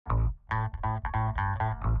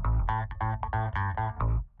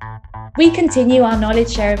We continue our knowledge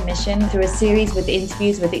sharing mission through a series with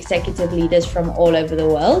interviews with executive leaders from all over the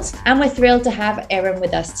world. And we're thrilled to have Eran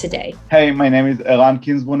with us today. Hey, my name is Eran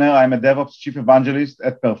Kinsbruner. I'm a DevOps Chief Evangelist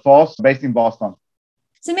at Perforce, based in Boston.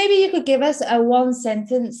 So maybe you could give us a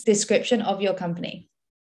one-sentence description of your company.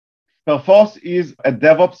 Perforce is a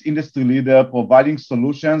DevOps industry leader providing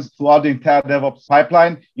solutions throughout the entire DevOps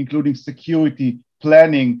pipeline, including security,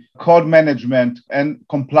 planning, code management, and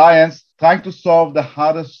compliance, trying to solve the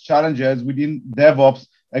hardest challenges within DevOps,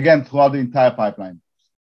 again, throughout the entire pipeline.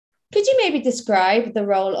 Could you maybe describe the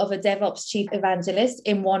role of a DevOps Chief Evangelist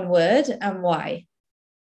in one word and why?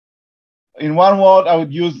 In one word, I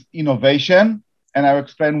would use innovation, and I'll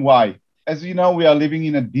explain why. As you know, we are living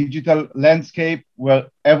in a digital landscape where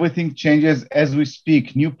everything changes as we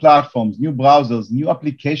speak. New platforms, new browsers, new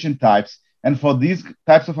application types. And for these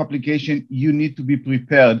types of application, you need to be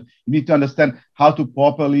prepared. You need to understand how to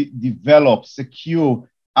properly develop, secure,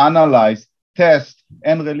 analyze, test,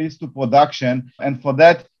 and release to production. And for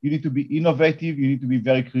that, you need to be innovative. You need to be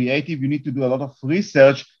very creative. You need to do a lot of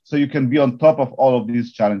research so you can be on top of all of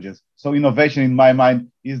these challenges. So innovation, in my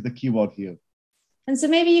mind, is the keyword here. And so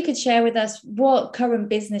maybe you could share with us what current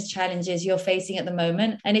business challenges you're facing at the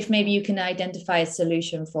moment, and if maybe you can identify a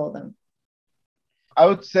solution for them. I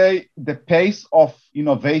would say the pace of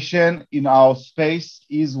innovation in our space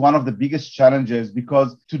is one of the biggest challenges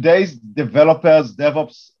because today's developers,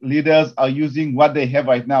 DevOps leaders are using what they have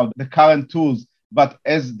right now, the current tools. But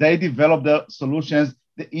as they develop their solutions,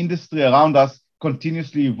 the industry around us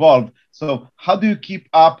continuously evolve. So how do you keep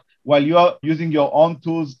up while you are using your own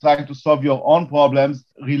tools, trying to solve your own problems,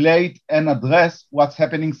 relate and address what's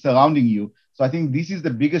happening surrounding you? So I think this is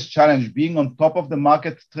the biggest challenge, being on top of the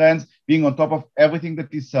market trends, being on top of everything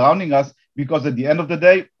that is surrounding us, because at the end of the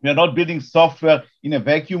day, we are not building software in a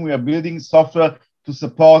vacuum. We are building software to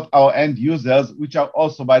support our end users, which are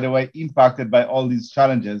also, by the way, impacted by all these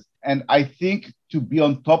challenges. And I think to be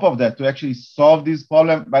on top of that, to actually solve this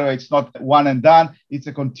problem, by the way, it's not one and done. It's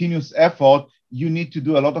a continuous effort. You need to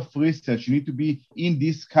do a lot of research. You need to be in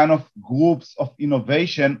these kind of groups of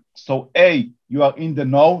innovation. So A, you are in the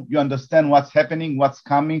know, you understand what's happening, what's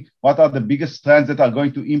coming, what are the biggest trends that are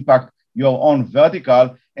going to impact your own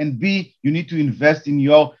vertical. And B, you need to invest in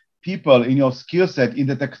your people, in your skill set, in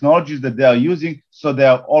the technologies that they are using, so they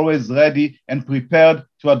are always ready and prepared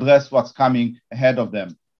to address what's coming ahead of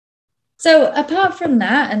them. So apart from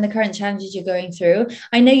that and the current challenges you're going through,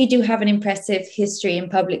 I know you do have an impressive history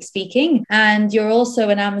in public speaking, and you're also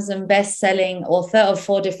an Amazon best-selling author of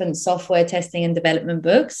 4 different software testing and development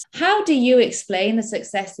books. How do you explain the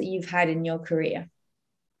success that you've had in your career?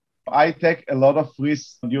 I take a lot of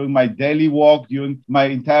risks during my daily work, during my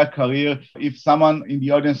entire career. If someone in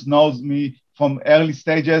the audience knows me from early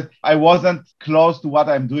stages, I wasn't close to what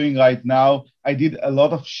I'm doing right now. I did a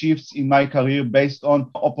lot of shifts in my career based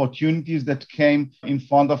on opportunities that came in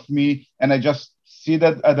front of me. And I just see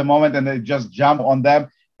that at the moment and I just jump on them.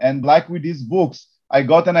 And like with these books, I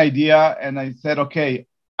got an idea and I said, okay,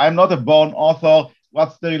 I'm not a born author.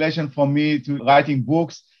 What's the relation for me to writing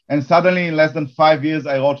books? And suddenly in less than 5 years,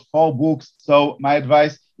 I wrote 4 books. So my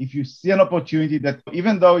advice, if you see an opportunity that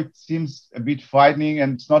even though it seems a bit frightening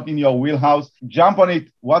and it's not in your wheelhouse, jump on it.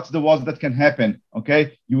 What's the worst that can happen?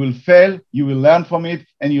 Okay. You will fail, you will learn from it,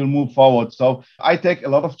 and you'll move forward. So I take a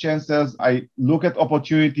lot of chances. I look at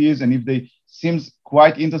opportunities, and if they seems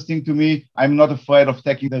quite interesting to me, I'm not afraid of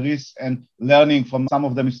taking the risk and learning from some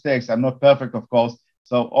of the mistakes. I'm not perfect, of course.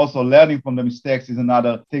 So also learning from the mistakes is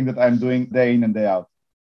another thing that I'm doing day in and day out.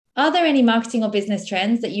 Are there any marketing or business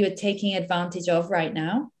trends that you are taking advantage of right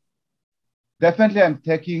now? Definitely, I'm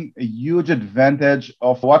taking a huge advantage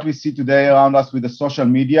of what we see today around us with the social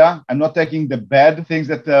media. I'm not taking the bad things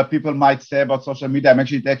that people might say about social media. I'm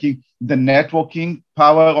actually taking the networking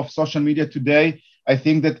power of social media today. I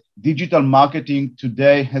think that digital marketing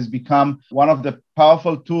today has become one of the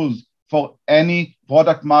powerful tools for any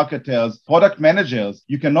product marketers, product managers.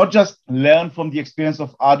 You cannot just learn from the experience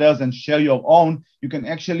of others and share your own. You can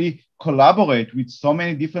actually collaborate with so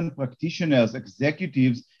many different practitioners,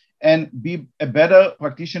 executives, and be a better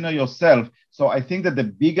practitioner yourself. So I think that the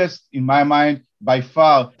biggest, in my mind, by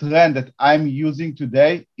far, trend that I'm using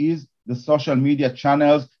today is the social media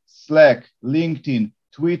channels, Slack, LinkedIn,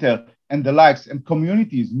 Twitter, and the likes, and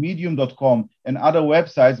communities, medium.com, and other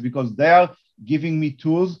websites, because they are giving me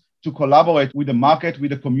tools to collaborate with the market,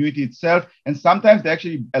 with the community itself. And sometimes they're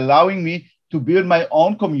actually allowing me to build my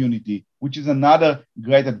own community, which is another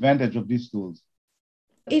great advantage of these tools.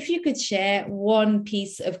 If you could share one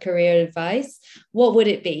piece of career advice, what would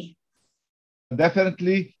it be?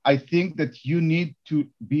 definitely, I think that you need to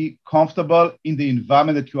be comfortable in the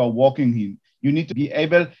environment that you are working in. You need to be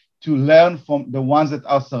able to learn from the ones that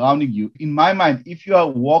are surrounding you. In my mind, if you are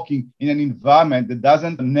working in an environment that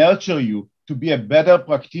doesn't nurture you to be a better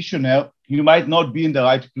practitioner, you might not be in the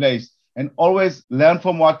right place. And always learn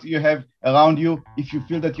from what you have around you. If you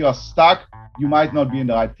feel that you are stuck, you might not be in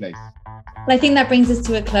the right place. Well, I think that brings us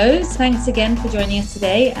to a close. Thanks again for joining us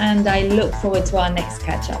today, and I look forward to our next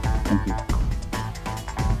catch-up. Thank you.